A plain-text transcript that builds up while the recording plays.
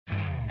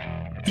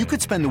You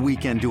could spend the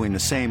weekend doing the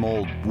same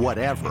old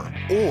whatever,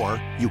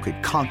 or you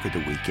could conquer the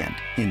weekend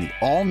in the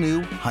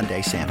all-new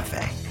Hyundai Santa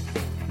Fe.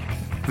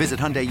 Visit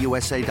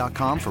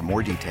HyundaiUSA.com for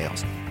more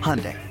details.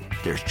 Hyundai,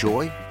 there's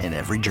joy in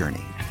every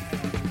journey.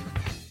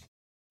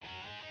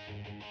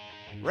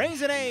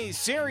 Rays and A's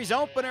series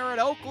opener at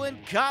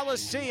Oakland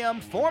Coliseum.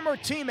 Former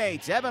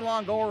teammates Evan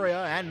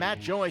Longoria and Matt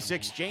Joyce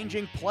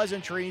exchanging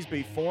pleasantries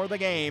before the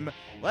game.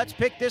 Let's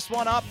pick this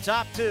one up.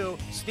 Top two,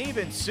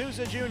 Steven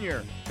Souza Jr.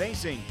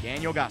 facing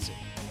Daniel Gossett.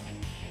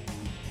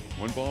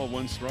 1 ball,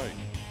 1 strike.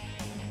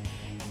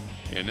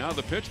 And now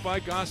the pitch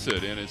by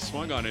Gossett, and it's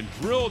swung on and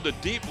drilled to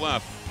deep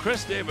left.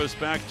 Chris Davis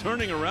back,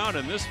 turning around,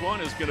 and this one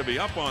is going to be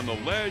up on the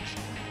ledge.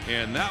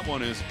 And that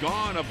one is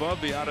gone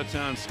above the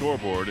out-of-town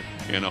scoreboard.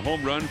 And a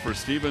home run for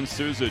Steven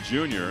Souza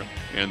Jr.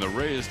 And the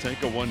Rays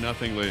take a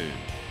 1-0 lead.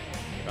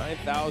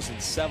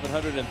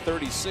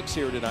 9,736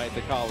 here tonight at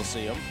the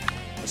Coliseum.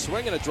 A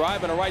swing and a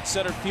drive in a right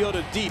center field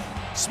and deep.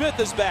 Smith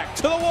is back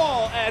to the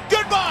wall, and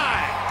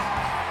goodbye!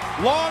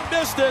 Long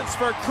distance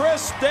for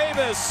Chris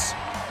Davis,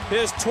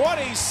 his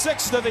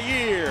 26th of the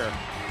year.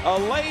 A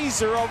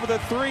laser over the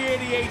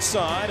 388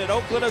 sign, and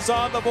Oakland is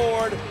on the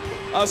board.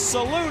 A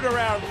salute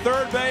around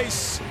third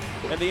base,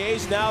 and the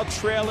A's now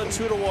trailing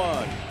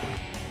 2-1.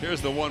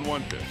 Here's the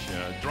 1-1 pitch.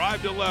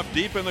 Drive to left,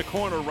 deep in the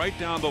corner, right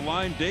down the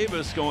line.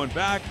 Davis going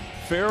back,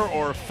 fair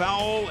or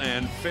foul,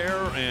 and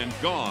fair and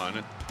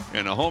gone.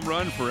 And a home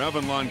run for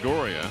Evan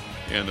Longoria,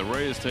 and the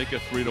Rays take a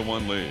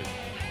 3-1 lead.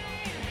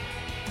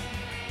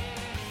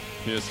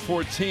 His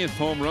 14th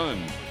home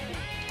run,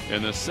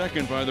 and the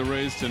second by the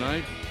Rays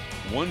tonight.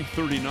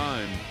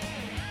 139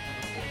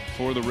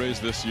 for the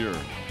Rays this year.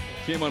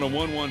 Came on a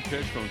 1-1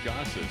 pitch from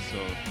Gossett, so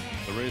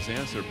the Rays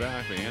answer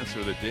back. They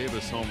answer the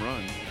Davis home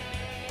run,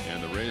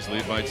 and the Rays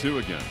lead by 2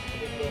 again.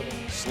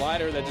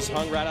 Slider that just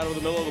hung right out of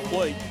the middle of the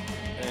plate,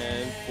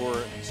 and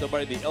for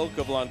somebody the ilk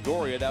of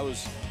Longoria, that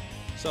was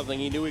something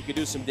he knew he could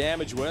do some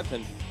damage with,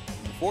 and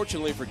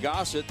unfortunately for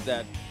Gossett,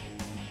 that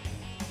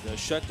the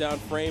shutdown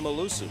frame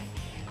elusive.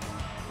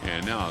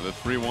 And now the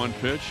 3-1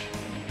 pitch.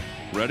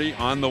 Ready,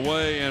 on the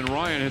way, and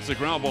Ryan hits a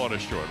ground ball to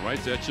short.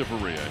 Right to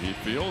Echeverria. He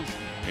fields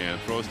and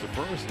throws to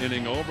first.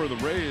 Inning over. The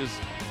Rays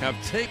have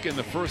taken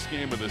the first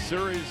game of the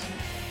series.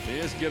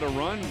 The A's get a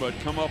run, but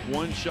come up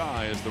one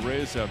shy as the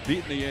Rays have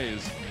beaten the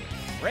A's.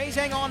 Rays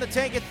hang on to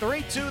take it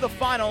 3-2 the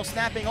final,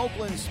 snapping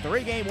Oakland's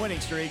 3-game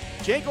winning streak.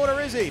 Jake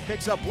Odorizzi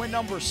picks up win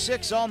number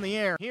 6 on the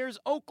air. Here's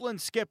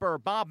Oakland skipper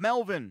Bob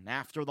Melvin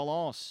after the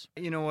loss.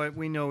 You know what?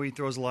 We know he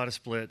throws a lot of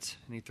splits,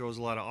 and he throws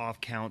a lot of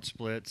off-count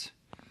splits.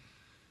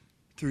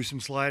 Threw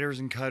some sliders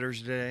and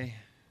cutters today,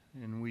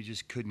 and we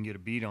just couldn't get a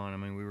beat on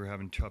him. I mean, we were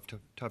having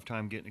tough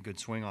time getting a good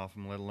swing off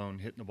him, let alone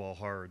hitting the ball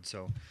hard.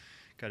 So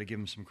got to give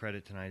him some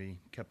credit tonight. He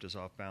kept us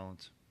off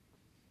balance.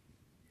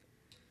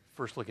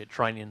 First look at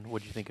Treinen,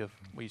 what did you think of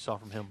what you saw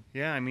from him?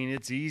 Yeah, I mean,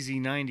 it's easy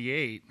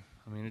 98.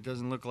 I mean, it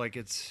doesn't look like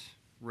it's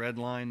red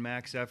line,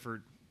 max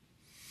effort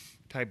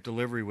type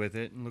delivery with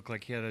it. And looked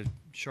like he had a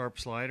sharp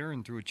slider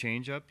and threw a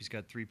changeup. He's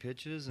got 3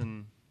 pitches,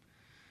 and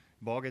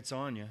ball gets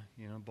on you.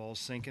 You know, ball's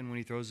sinking when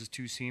he throws his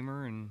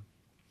 2-seamer, and,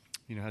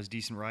 you know, has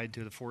decent ride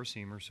to the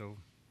 4-seamer. So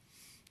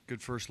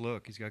good first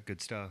look. He's got good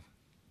stuff.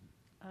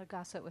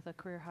 Gossett with a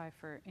career high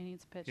for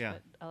innings pitched, Yeah.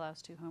 but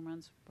allows 2 home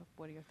runs.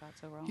 What are your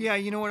thoughts overall? Yeah,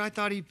 you know what? I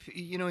thought he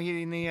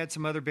had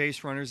some other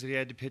base runners that he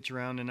had to pitch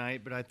around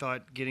tonight, but I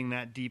thought getting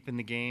that deep in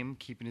the game,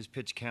 keeping his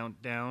pitch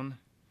count down,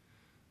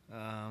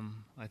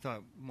 I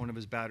thought one of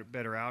his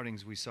better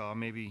outings we saw.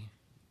 Maybe,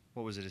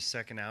 what was it, his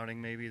second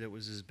outing maybe that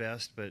was his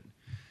best, but,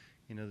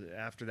 you know,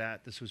 after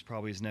that, this was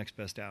probably his next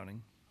best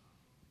outing.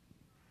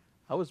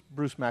 How was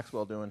Bruce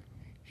Maxwell doing?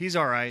 He's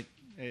all right.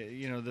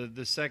 You know,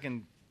 the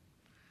second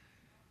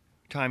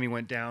time he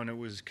went down, it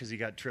was because he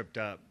got tripped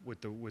up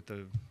with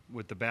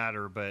the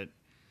batter. But,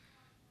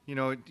 you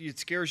know, it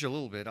scares you a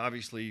little bit.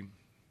 Obviously,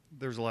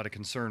 there's a lot of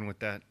concern with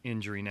that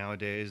injury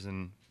nowadays,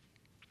 and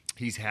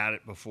he's had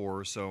it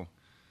before. So,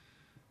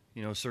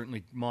 you know,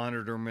 certainly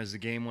monitored him as the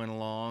game went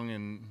along,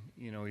 and,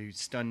 you know, he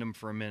stunned him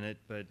for a minute,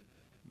 but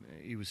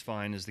he was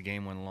fine as the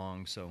game went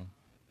along. So,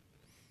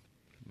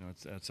 you know,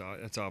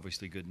 that's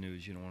obviously good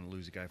news. You don't want to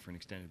lose a guy for an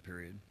extended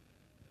period.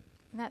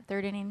 In that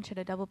third inning, should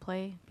a double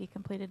play be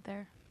completed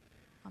there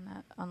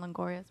on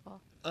Longoria as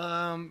well?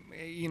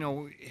 You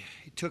know,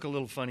 it took a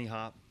little funny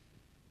hop.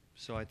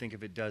 So I think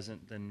if it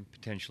doesn't, then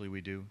potentially we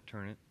do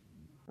turn it.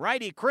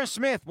 Righty Chris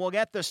Smith will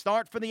get the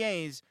start for the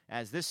A's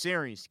as this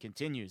series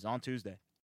continues on Tuesday.